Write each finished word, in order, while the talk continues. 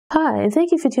Hi, and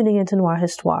thank you for tuning into Noire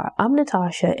Histoir. I'm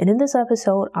Natasha, and in this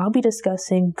episode, I'll be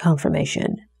discussing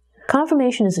Confirmation.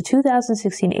 Confirmation is a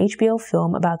 2016 HBO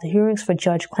film about the hearings for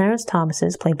Judge Clarence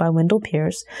Thomas's, played by Wendell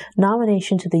Pierce,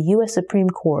 nomination to the U.S. Supreme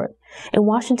Court. In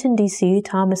Washington, D.C.,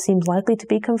 Thomas seems likely to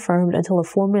be confirmed until a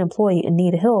former employee,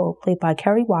 Anita Hill, played by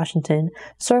Kerry Washington,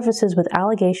 surfaces with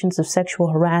allegations of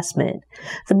sexual harassment.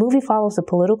 The movie follows the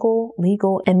political,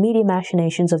 legal, and media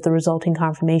machinations of the resulting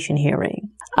confirmation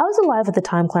hearing. I was alive at the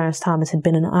time Clarence Thomas had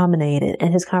been nominated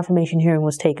and his confirmation hearing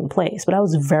was taking place, but I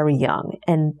was very young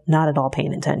and not at all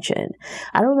paying attention.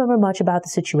 I don't remember much about the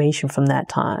situation from that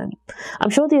time. I'm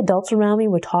sure the adults around me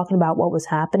were talking about what was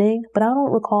happening, but I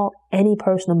don't recall any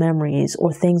personal memories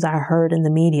or things I heard in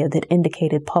the media that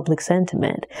indicated public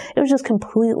sentiment. It was just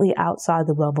completely outside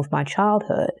the realm of my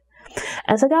childhood.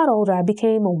 As I got older, I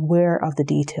became aware of the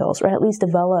details, or at least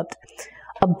developed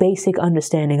a basic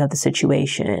understanding of the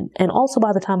situation. And also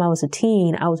by the time I was a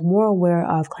teen, I was more aware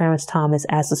of Clarence Thomas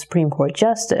as the Supreme Court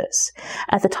Justice.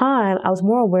 At the time, I was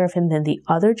more aware of him than the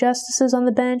other justices on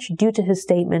the bench due to his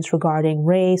statements regarding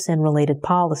race and related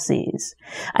policies.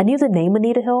 I knew the name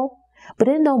Anita Hill, but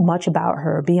didn't know much about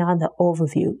her beyond the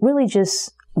overview, really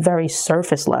just very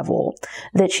surface level,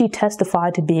 that she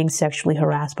testified to being sexually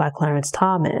harassed by Clarence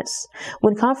Thomas.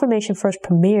 When Confirmation first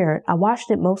premiered, I watched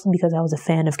it mostly because I was a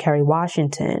fan of Kerry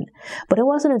Washington, but it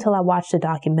wasn't until I watched the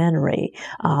documentary,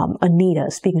 Anita,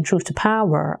 Speaking Truth to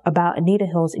Power, about Anita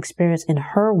Hill's experience in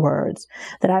her words,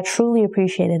 that I truly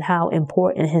appreciated how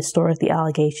important and historic the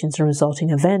allegations and resulting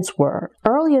events were.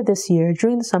 Earlier this year,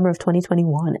 during the summer of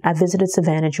 2021, I visited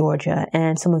Savannah, Georgia,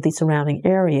 and some of the surrounding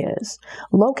areas.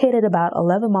 Located about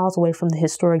 11 miles away from the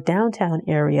historic downtown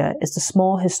area is the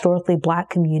small historically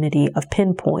Black community of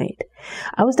Pinpoint.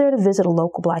 I was there to visit a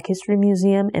local Black history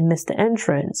museum and missed the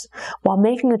entrance. While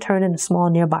making a turn in a small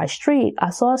nearby street,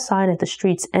 I saw a sign at the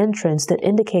street's entrance that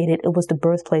indicated it was the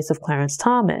birthplace of Clarence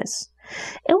Thomas.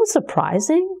 It was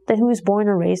surprising that he was born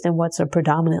and raised in what's a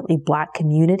predominantly Black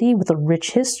community with a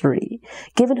rich history.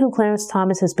 Given who Clarence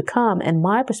Thomas has become and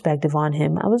my perspective on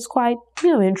him, I was quite,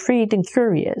 intrigued and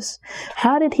curious.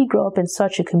 How did he grow up in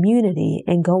such a community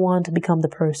and go on to become the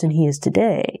person he is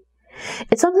today?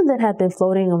 It's something that had been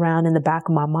floating around in the back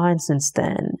of my mind since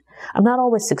then. I'm not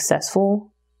always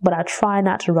successful, but I try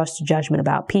not to rush to judgment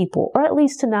about people, or at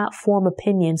least to not form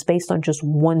opinions based on just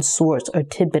one source or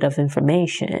tidbit of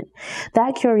information.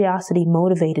 That curiosity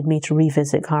motivated me to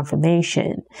revisit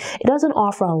Confirmation. It doesn't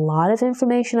offer a lot of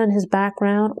information on his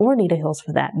background, or Anita Hill's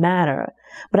for that matter,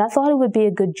 but I thought it would be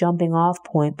a good jumping off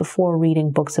point before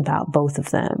reading books about both of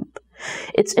them.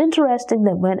 It's interesting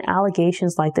that when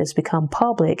allegations like this become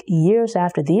public years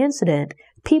after the incident,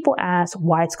 people ask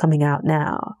why it's coming out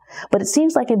now. But it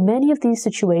seems like in many of these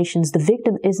situations, the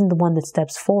victim isn't the one that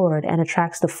steps forward and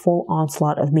attracts the full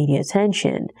onslaught of media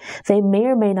attention. They may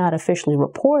or may not officially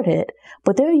report it,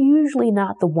 but they're usually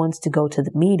not the ones to go to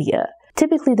the media.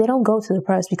 Typically, they don't go to the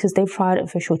press because they've tried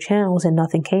official channels and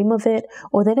nothing came of it,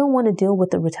 or they don't want to deal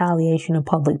with the retaliation and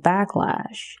public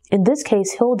backlash. In this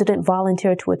case, Hill didn't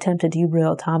volunteer to attempt to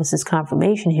derail Thomas's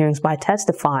confirmation hearings by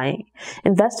testifying.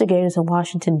 Investigators in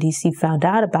Washington, D.C. found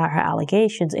out about her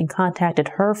allegations and contacted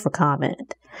her for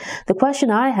comment. The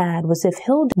question I had was, if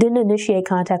Hill didn't initiate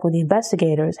contact with the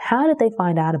investigators, how did they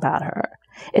find out about her?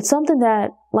 It's something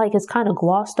that, is kind of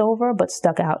glossed over, but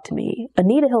stuck out to me.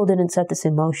 Anita Hill didn't set this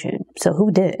in motion, so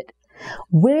who did?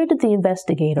 Where did the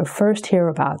investigator first hear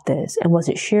about this, and was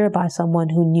it shared by someone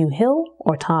who knew Hill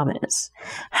or Thomas?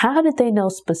 How did they know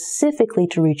specifically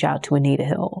to reach out to Anita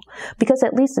Hill? Because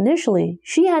at least initially,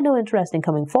 she had no interest in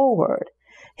coming forward.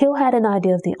 Hill had an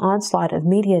idea of the onslaught of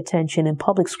media attention and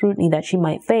public scrutiny that she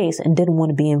might face and didn't want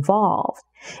to be involved.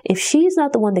 If she's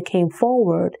not the one that came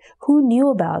forward, who knew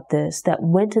about this, that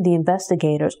went to the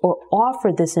investigators or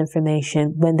offered this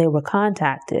information when they were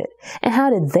contacted? And how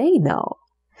did they know?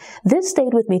 This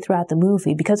stayed with me throughout the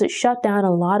movie because it shut down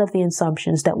a lot of the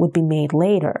assumptions that would be made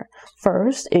later.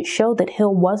 First, it showed that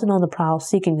Hill wasn't on the prowl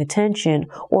seeking attention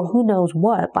or who knows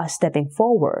what by stepping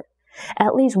forward.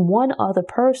 At least one other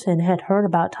person had heard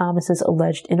about Thomas's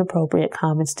alleged inappropriate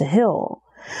comments to Hill.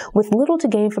 With little to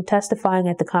gain from testifying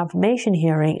at the confirmation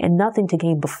hearing and nothing to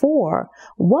gain before,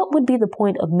 what would be the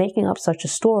point of making up such a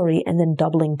story and then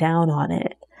doubling down on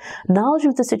it? Knowledge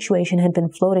of the situation had been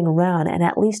floating around and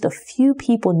at least a few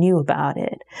people knew about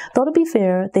it. Though to be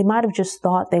fair, they might have just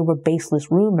thought they were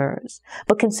baseless rumors.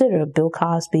 But consider Bill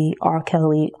Cosby, R.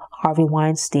 Kelly, Harvey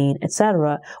Weinstein,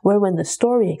 etc., where when the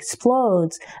story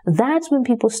explodes, that's when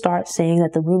people start saying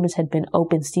that the rumors had been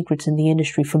open secrets in the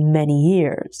industry for many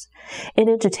years. In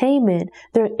entertainment,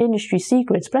 there are industry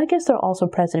secrets, but I guess they're also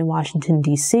present in Washington,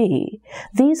 D.C.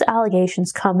 These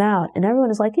allegations come out, and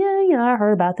everyone is like, yeah, I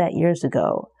heard about that years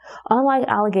ago. Unlike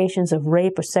allegations of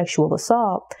rape or sexual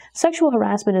assault, sexual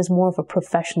harassment is more of a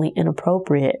professionally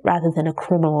inappropriate rather than a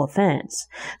criminal offense.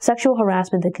 Sexual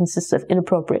harassment that consists of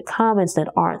inappropriate comments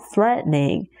that aren't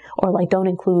threatening or don't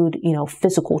include,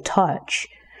 physical touch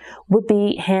would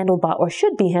be handled by or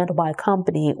should be handled by a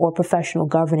company or professional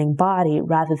governing body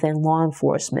rather than law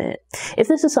enforcement. If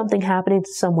this is something happening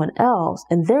to someone else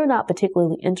and they're not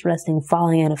particularly interested in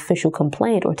filing an official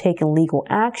complaint or taking legal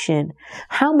action,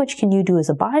 how much can you do as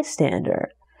a bystander?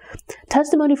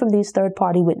 Testimony from these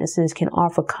third-party witnesses can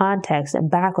offer context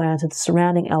and background to the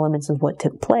surrounding elements of what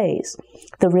took place.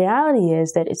 The reality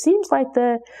is that it seems like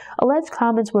the alleged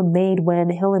comments were made when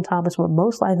Hill and Thomas were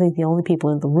most likely the only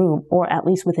people in the room, or at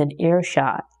least within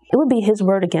earshot. It would be his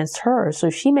word against hers, so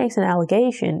if she makes an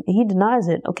allegation and he denies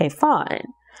it, okay, fine.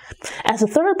 As a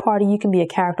third party, you can be a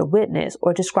character witness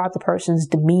or describe the person's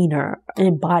demeanor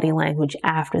and body language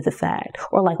after the fact,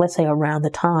 or let's say around the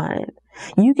time.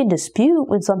 You can dispute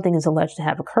when something is alleged to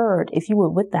have occurred if you were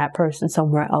with that person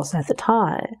somewhere else at the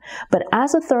time. But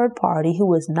as a third party who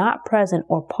was not present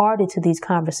or party to these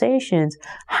conversations,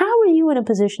 how are you in a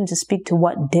position to speak to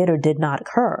what did or did not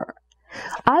occur?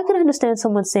 I could understand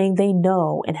someone saying they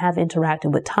know and have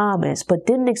interacted with Thomas, but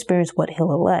didn't experience what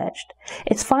Hill alleged.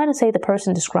 It's fine to say the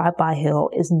person described by Hill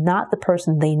is not the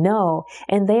person they know,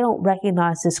 and they don't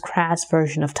recognize this crass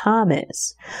version of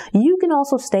Thomas. You can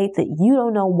also state that you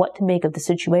don't know what to make of the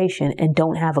situation and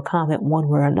don't have a comment one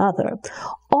way or another.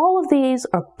 All of these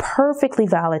are perfectly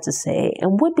valid to say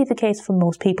and would be the case for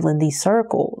most people in these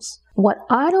circles. What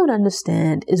I don't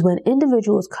understand is when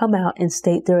individuals come out and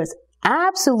state there is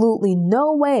absolutely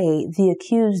no way the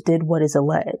accused did what is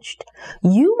alleged.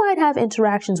 You might have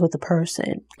interactions with the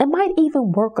person and might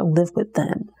even work or live with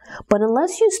them. But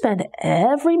unless you spend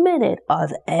every minute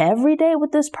of every day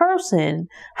with this person,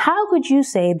 how could you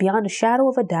say beyond a shadow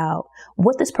of a doubt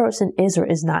what this person is or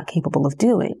is not capable of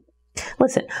doing?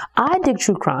 Listen, I dig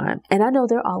true crime, and I know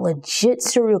there are legit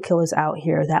serial killers out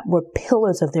here that were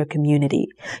pillars of their community.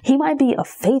 He might be a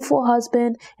faithful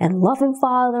husband and loving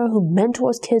father who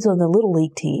mentors kids on the Little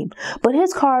League team, but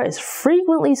his car is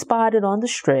frequently spotted on the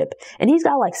strip, and he's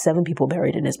got 7 people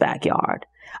buried in his backyard.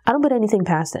 I don't put anything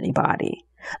past anybody.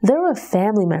 There are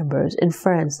family members and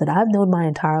friends that I've known my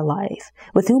entire life,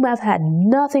 with whom I've had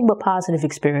nothing but positive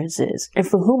experiences, and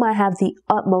for whom I have the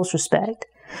utmost respect.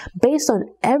 Based on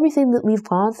everything that we've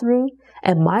gone through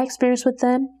and my experience with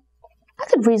them, I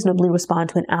could reasonably respond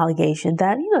to an allegation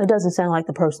that, it doesn't sound like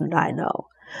the person that I know.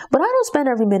 But I don't spend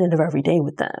every minute of every day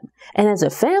with them. And as a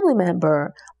family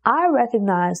member, I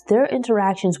recognize their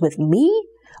interactions with me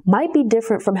might be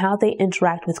different from how they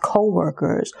interact with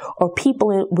coworkers or people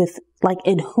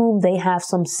in whom they have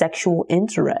some sexual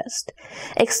interest.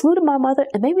 Excluding my mother,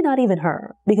 and maybe not even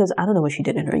her, because I don't know what she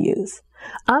did in her youth.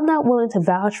 I'm not willing to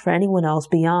vouch for anyone else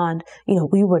beyond,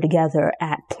 we were together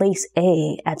at place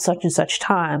A at such and such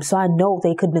time, so I know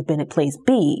they couldn't have been at place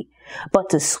B. But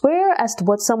to swear as to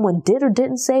what someone did or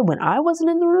didn't say when I wasn't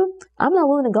in the room, I'm not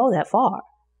willing to go that far.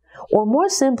 Or more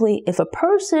simply, if a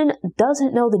person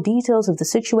doesn't know the details of the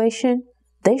situation,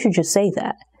 they should just say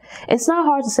that. It's not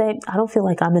hard to say, I don't feel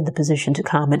like I'm in the position to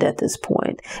comment at this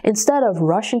point. Instead of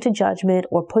rushing to judgment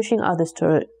or pushing others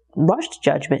to rush to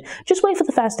judgment, just wait for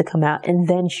the facts to come out and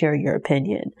then share your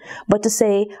opinion. But to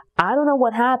say, I don't know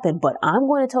what happened, but I'm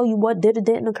going to tell you what did or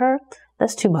didn't occur,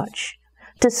 that's too much.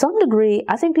 To some degree,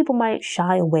 I think people might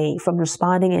shy away from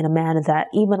responding in a manner that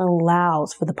even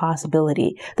allows for the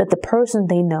possibility that the person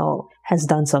they know has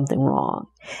done something wrong.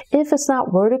 If it's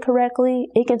not worded correctly,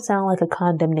 it can sound like a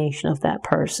condemnation of that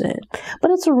person,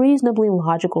 but it's a reasonably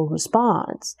logical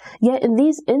response. Yet in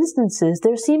these instances,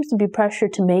 there seems to be pressure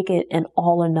to make it an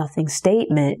all or nothing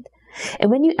statement.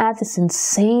 And when you add this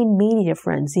insane media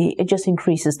frenzy, it just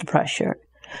increases the pressure.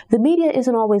 The media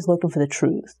isn't always looking for the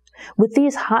truth. With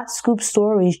these hot scoop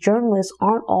stories, journalists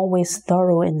aren't always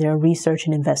thorough in their research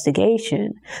and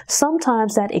investigation.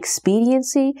 Sometimes that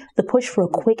expediency, the push for a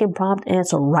quick and prompt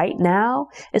answer right now,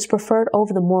 is preferred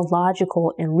over the more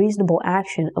logical and reasonable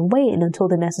action of waiting until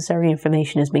the necessary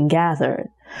information has been gathered.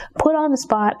 Put on the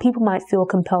spot, people might feel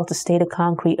compelled to state a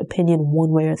concrete opinion one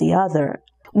way or the other.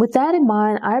 With that in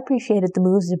mind, I appreciated the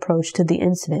movie's approach to the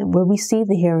incident, where we see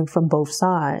the hearing from both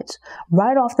sides.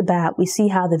 Right off the bat, we see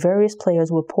how the various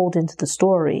players were pulled into the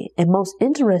story, and most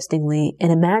interestingly,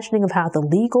 an imagining of how the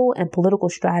legal and political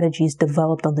strategies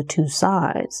developed on the two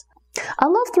sides. I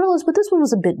love thrillers, but this one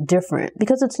was a bit different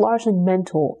because it's largely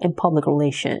mental and public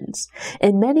relations.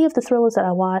 In many of the thrillers that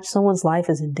I watch, someone's life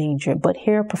is in danger, but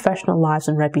here professional lives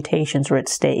and reputations are at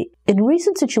stake. In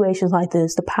recent situations like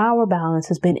this, the power balance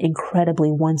has been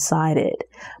incredibly one-sided.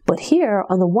 But here,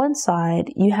 on the one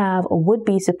side, you have a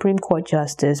would-be Supreme Court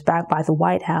justice backed by the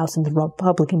White House and the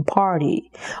Republican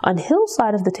Party. On Hill's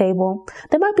side of the table,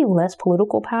 there might be less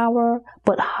political power,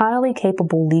 but highly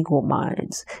capable legal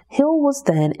minds. Hill was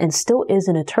then and still is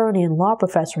an attorney and law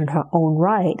professor in her own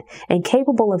right and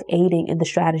capable of aiding in the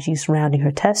strategy surrounding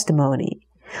her testimony.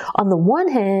 On the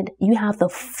one hand, you have the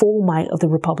full might of the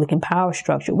Republican power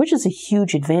structure, which is a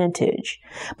huge advantage.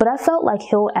 But I felt like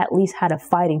Hill at least had a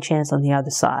fighting chance on the other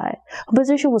side. Her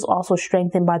position was also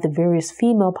strengthened by the various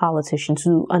female politicians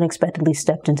who unexpectedly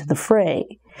stepped into the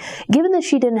fray. Given that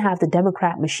she didn't have the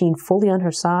Democrat machine fully on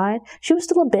her side, she was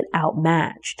still a bit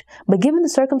outmatched. But given the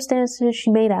circumstances,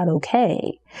 she made out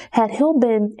okay. Had Hill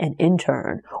been an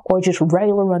intern or just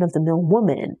regular run-of-the-mill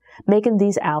woman, making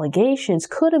these allegations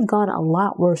could have gone a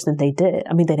lot worse than they did.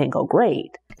 I mean, they didn't go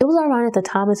great. It was ironic that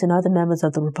Thomas and other members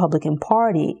of the Republican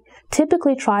Party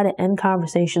typically try to end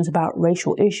conversations about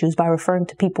racial issues by referring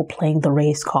to people playing the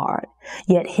race card.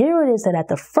 Yet here it is that at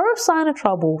the first sign of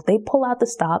trouble, they pull out the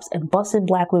stops and bust in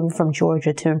black women from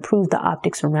Georgia to improve the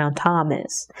optics around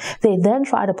Thomas. They then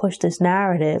try to push this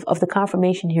narrative of the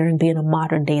confirmation hearing being a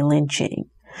modern-day lynching.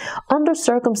 Under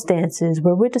circumstances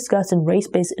where we're discussing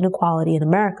race-based inequality in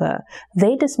America,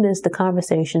 they dismiss the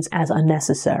conversations as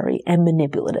unnecessary and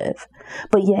manipulative.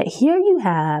 But yet here you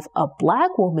have a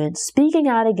black woman speaking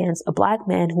out against a black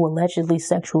man who allegedly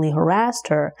sexually harassed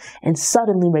her, and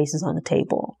suddenly race is on the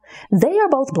table. They are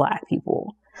both black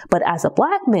people. But as a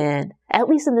black man, at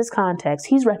least in this context,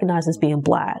 he's recognized as being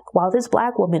black, while this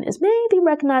black woman is maybe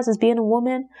recognized as being a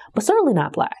woman, but certainly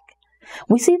not black.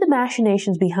 We see the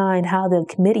machinations behind how the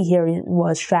committee hearing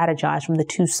was strategized from the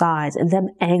two sides and them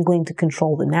angling to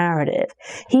control the narrative.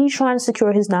 He's trying to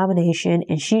secure his nomination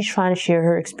and she's trying to share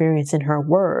her experience in her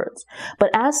words.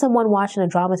 But as someone watching a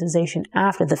dramatization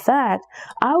after the fact,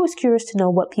 I was curious to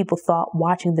know what people thought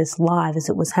watching this live as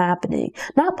it was happening.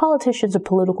 Not politicians or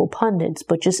political pundits,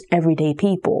 but just everyday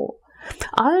people.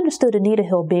 I understood Anita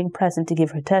Hill being present to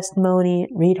give her testimony,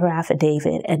 read her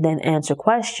affidavit, and then answer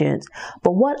questions.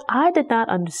 But what I did not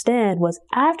understand was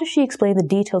after she explained the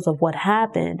details of what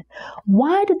happened,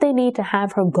 why did they need to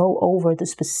have her go over the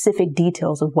specific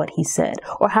details of what he said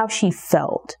or how she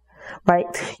felt? Right?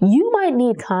 You might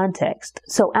need context,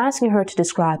 so asking her to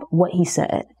describe what he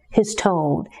said, his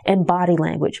tone, and body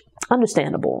language,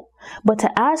 understandable. But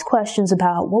to ask questions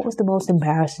about what was the most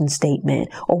embarrassing statement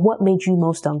or what made you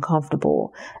most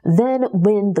uncomfortable, then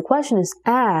when the question is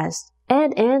asked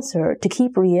and answered, to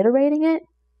keep reiterating it,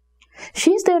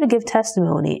 she's there to give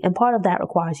testimony, and part of that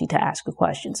requires you to ask her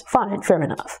questions. Fine, fair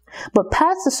enough. But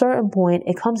past a certain point,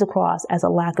 it comes across as a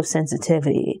lack of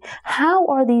sensitivity. How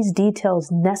are these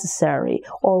details necessary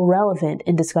or relevant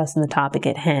in discussing the topic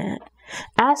at hand?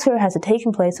 Ask her, has it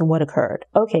taken place and what occurred?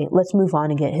 Okay, let's move on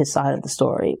and get his side of the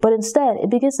story. But instead, it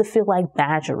begins to feel like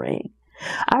badgering.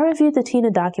 I reviewed the Tina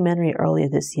documentary earlier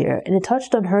this year, and it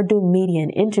touched on her doing media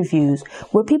and interviews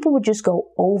where people would just go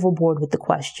overboard with the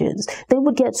questions. They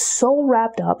would get so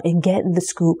wrapped up in getting the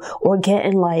scoop or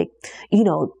getting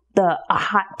a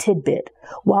hot tidbit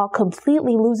while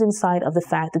completely losing sight of the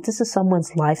fact that this is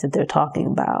someone's life that they're talking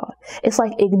about. It's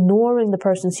like ignoring the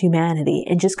person's humanity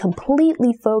and just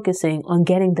completely focusing on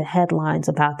getting the headlines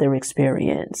about their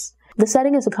experience. The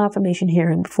setting is a confirmation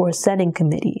hearing before a setting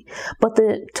committee, but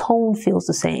the tone feels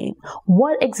the same.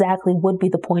 What exactly would be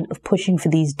the point of pushing for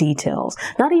these details?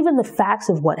 Not even the facts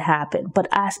of what happened, but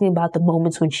asking about the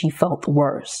moments when she felt the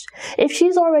worst. If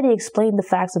she's already explained the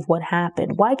facts of what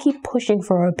happened, why keep pushing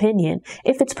for her opinion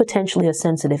if it's potentially a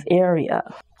sensitive area?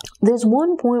 There's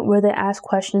one point where they ask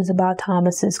questions about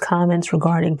Thomas's comments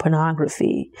regarding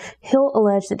pornography. Hill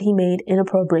alleged that he made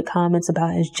inappropriate comments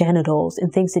about his genitals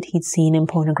and things that he'd seen in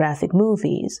pornographic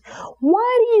movies.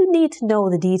 Why do you need to know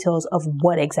the details of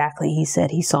what exactly he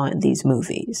said he saw in these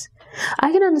movies?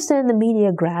 I can understand the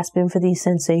media grasping for these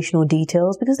sensational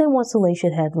details because they want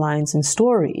salacious headlines and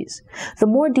stories. The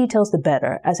more details, the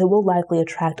better, as it will likely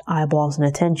attract eyeballs and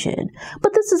attention.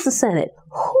 But this is the Senate.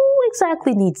 Who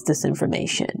exactly needs this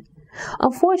information?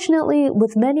 Unfortunately,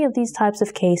 with many of these types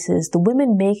of cases, the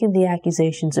women making the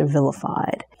accusations are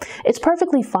vilified. It's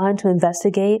perfectly fine to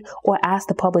investigate or ask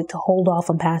the public to hold off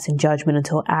on passing judgment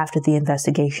until after the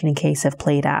investigation and case have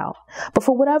played out. But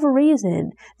for whatever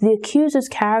reason, the accuser's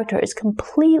character is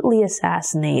completely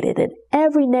assassinated and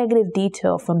every negative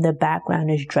detail from their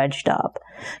background is dredged up.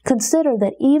 Consider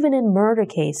that even in murder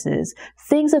cases,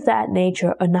 things of that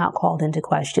nature are not called into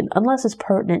question unless it's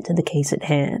pertinent to the case at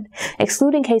hand.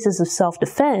 Excluding cases of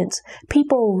self-defense,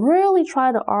 people rarely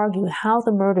try to argue how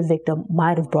the murder victim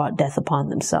might have brought death upon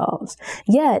themselves.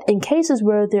 Yet, in cases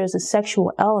where there's a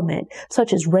sexual element,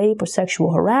 such as rape or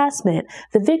sexual harassment,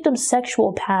 the victim's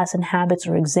sexual past and habits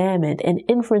are examined and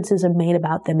inferences are made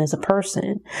about them as a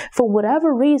person. For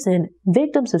whatever reason,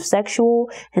 victims of sexual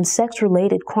and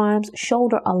sex-related crimes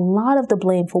shoulder a lot of the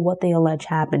blame for what they allege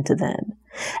happened to them.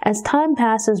 As time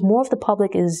passes, more of the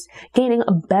public is gaining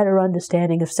a better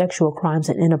understanding of sexual crimes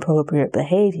and inappropriate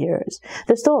behaviors.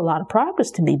 There's still a lot of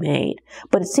progress to be made,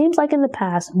 but it seems like in the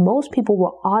past, most people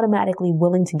were automatically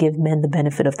willing to give men the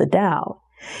benefit of the doubt.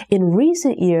 In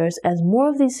recent years, as more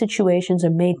of these situations are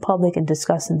made public and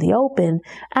discussed in the open,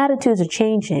 attitudes are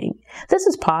changing. This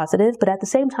is positive, but at the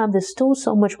same time, there's still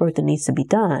so much work that needs to be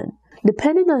done.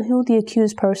 Depending on who the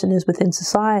accused person is within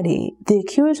society, the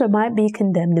accuser might be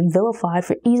condemned and vilified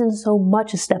for even so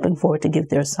much as stepping forward to give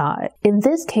their side. In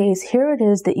this case, here it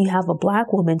is that you have a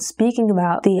black woman speaking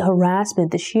about the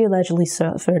harassment that she allegedly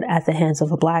suffered at the hands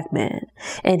of a black man.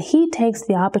 And he takes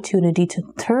the opportunity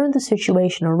to turn the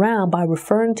situation around by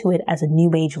referring to it as a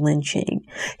new age lynching.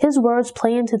 His words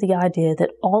play into the idea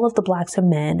that all of the blacks are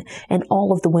men and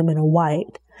all of the women are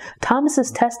white.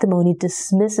 Thomas's testimony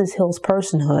dismisses Hill's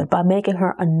personhood by making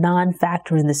her a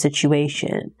non-factor in the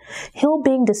situation. Hill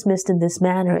being dismissed in this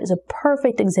manner is a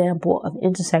perfect example of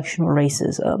intersectional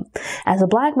racism. As a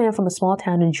black man from a small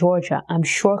town in Georgia, I'm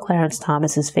sure Clarence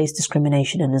Thomas has faced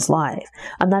discrimination in his life.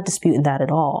 I'm not disputing that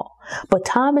at all. But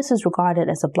Thomas is regarded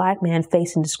as a black man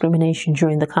facing discrimination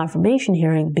during the confirmation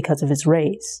hearing because of his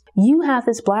race. You have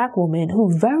this black woman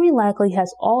who very likely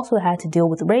has also had to deal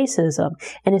with racism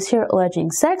and is here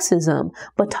alleging sexism,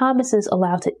 but Thomas is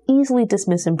allowed to easily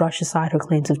dismiss and brush aside her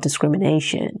claims of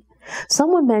discrimination.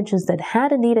 Someone mentions that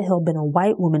had Anita Hill been a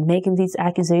white woman making these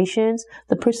accusations,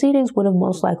 the proceedings would have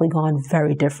most likely gone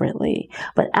very differently.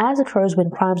 But as occurs when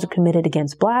crimes are committed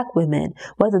against black women,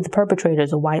 whether the perpetrator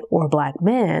is a white or a black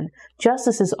man,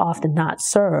 justice is often not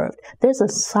served. There's a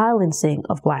silencing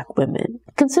of black women.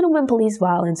 Consider when police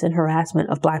violence and harassment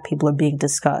of black people are being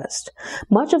discussed.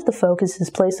 Much of the focus is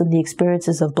placed on the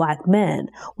experiences of black men,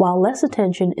 while less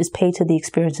attention is paid to the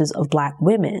experiences of black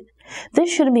women.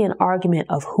 This shouldn't be an argument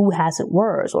of who has it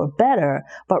worse or better,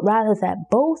 but rather that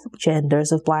both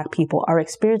genders of black people are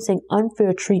experiencing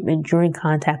unfair treatment during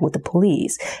contact with the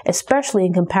police, especially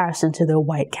in comparison to their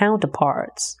white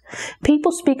counterparts.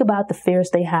 People speak about the fears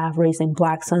they have raising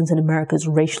black sons in America's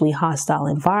racially hostile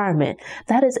environment.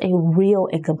 That is a real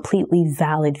and completely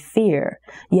valid fear.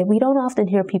 Yet we don't often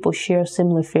hear people share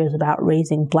similar fears about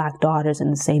raising black daughters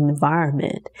in the same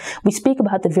environment. We speak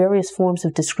about the various forms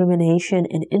of discrimination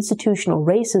and institutional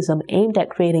racism aimed at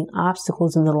creating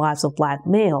obstacles in the lives of black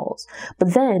males,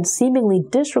 but then seemingly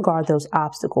disregard those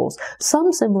obstacles,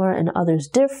 some similar and others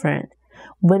different,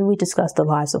 when we discuss the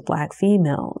lives of black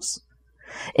females.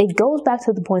 It goes back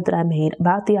to the point that I made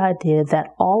about the idea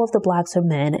that all of the blacks are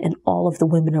men and all of the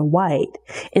women are white.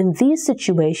 In these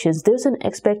situations, there's an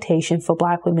expectation for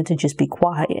black women to just be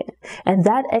quiet, and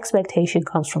that expectation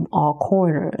comes from all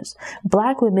corners.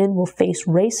 Black women will face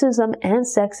racism and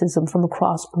sexism from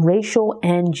across racial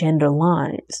and gender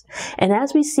lines. And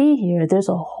as we see here, there's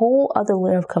a whole other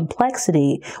layer of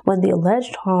complexity when the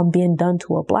alleged harm being done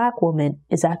to a black woman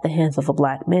is at the hands of a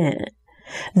black man.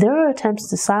 There are attempts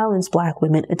to silence black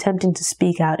women attempting to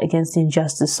speak out against the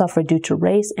injustice suffered due to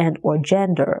race and or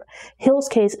gender. Hill's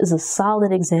case is a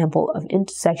solid example of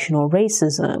intersectional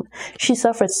racism. She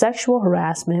suffered sexual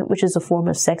harassment, which is a form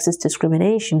of sexist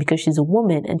discrimination because she's a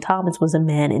woman and Thomas was a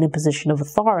man in a position of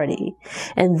authority.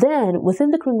 And then,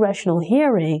 within the congressional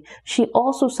hearing, she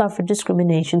also suffered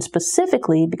discrimination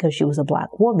specifically because she was a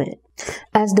black woman.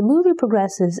 As the movie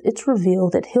progresses, it's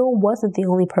revealed that Hill wasn't the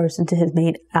only person to have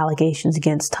made allegations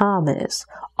against Thomas.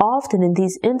 Often in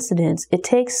these incidents, it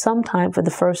takes some time for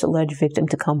the first alleged victim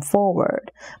to come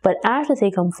forward. But after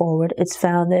they come forward, it's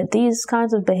found that these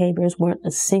kinds of behaviors weren't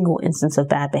a single instance of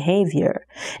bad behavior.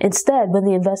 Instead, when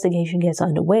the investigation gets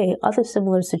underway, other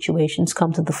similar situations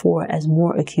come to the fore as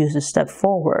more accusers step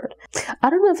forward. I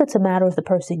don't know if it's a matter of the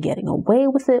person getting away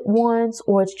with it once,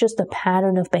 or it's just a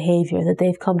pattern of behavior that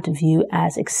they've come to view view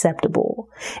as acceptable.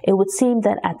 It would seem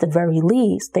that at the very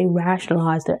least, they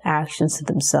rationalize their actions to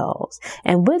themselves.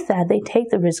 And with that, they take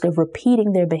the risk of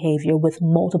repeating their behavior with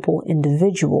multiple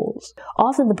individuals.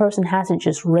 Often the person hasn't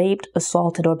just raped,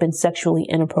 assaulted, or been sexually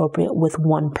inappropriate with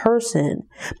one person,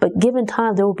 but given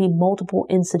time, there will be multiple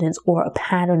incidents or a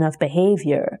pattern of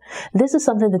behavior. This is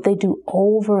something that they do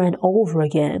over and over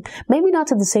again, maybe not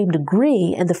to the same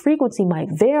degree, and the frequency might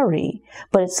vary,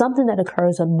 but it's something that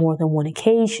occurs on more than one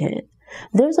occasion.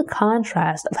 There's a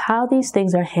contrast of how these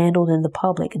things are handled in the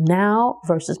public now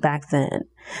versus back then.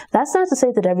 That's not to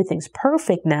say that everything's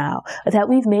perfect now, or that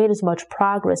we've made as much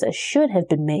progress as should have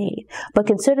been made, but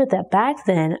consider that back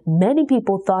then, many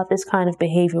people thought this kind of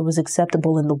behavior was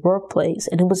acceptable in the workplace,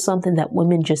 and it was something that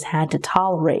women just had to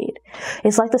tolerate.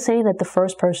 It's like the saying that the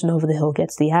first person over the hill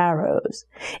gets the arrows.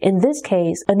 In this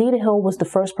case, Anita Hill was the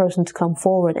first person to come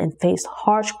forward and faced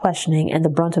harsh questioning and the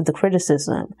brunt of the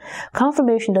criticism.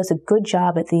 Confirmation does a good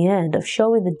job at the end of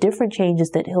showing the different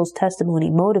changes that Hill's testimony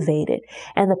motivated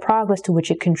and the progress to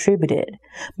which it contributed.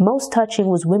 Most touching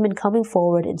was women coming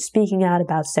forward and speaking out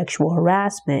about sexual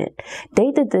harassment.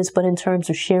 They did this, but in terms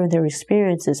of sharing their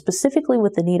experiences, specifically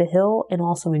with Anita Hill and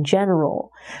also in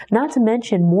general. Not to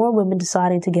mention more women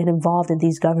deciding to get involved in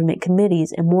these government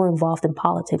committees and more involved in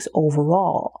politics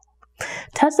overall.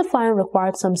 Testifying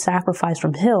required some sacrifice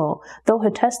from Hill, though her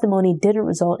testimony didn't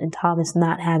result in Thomas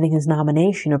not having his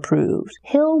nomination approved.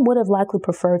 Hill would have likely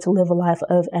preferred to live a life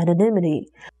of anonymity,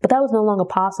 but that was no longer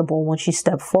possible once she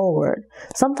stepped forward.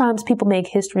 Sometimes people make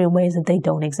history in ways that they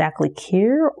don't exactly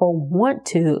care or want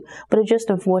to, but it's just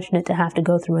unfortunate to have to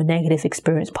go through a negative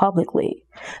experience publicly.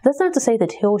 That's not to say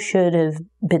that Hill should have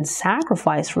been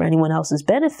sacrificed for anyone else's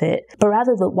benefit, but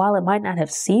rather that while it might not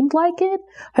have seemed like it,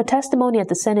 her testimony at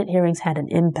the Senate hearings had an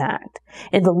impact.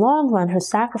 In the long run, her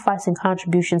sacrifice and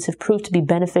contributions have proved to be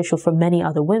beneficial for many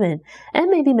other women, and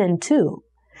maybe men too.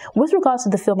 With regards to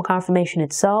the film Confirmation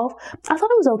itself, I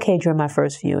thought it was okay during my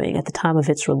first viewing at the time of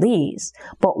its release,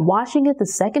 but watching it the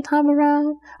second time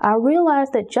around, I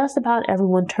realized that just about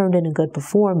everyone turned in a good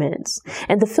performance,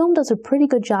 and the film does a pretty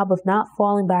good job of not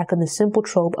falling back on the simple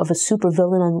trope of a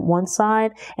supervillain on one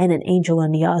side and an angel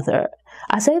on the other.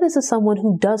 I say this as someone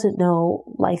who doesn't know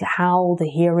how the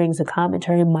hearings or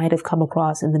commentary might have come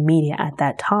across in the media at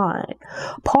that time.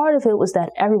 Part of it was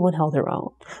that everyone held their own.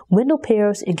 Wendell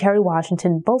Pierce and Kerry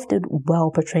Washington both did well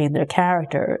portraying their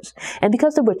characters. And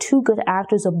because there were two good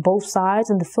actors on both sides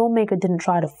and the filmmaker didn't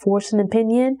try to force an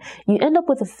opinion, you end up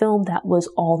with a film that was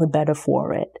all the better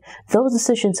for it. Those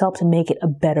decisions helped to make it a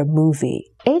better movie.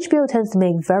 HBO tends to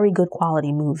make very good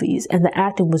quality movies, and the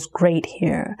acting was great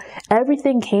here.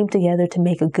 Everything came together to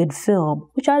make a good film,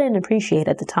 which I didn't appreciate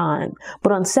at the time.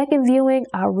 But on second viewing,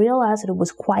 I realized that it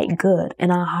was quite good,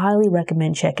 and I highly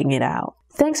recommend checking it out.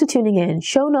 Thanks for tuning in.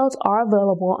 Show notes are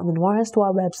available on the Noire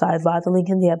Histoir website via the link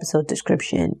in the episode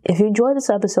description. If you enjoyed this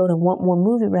episode and want more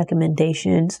movie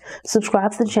recommendations,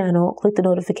 subscribe to the channel, click the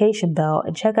notification bell,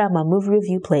 and check out my movie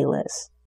review playlist.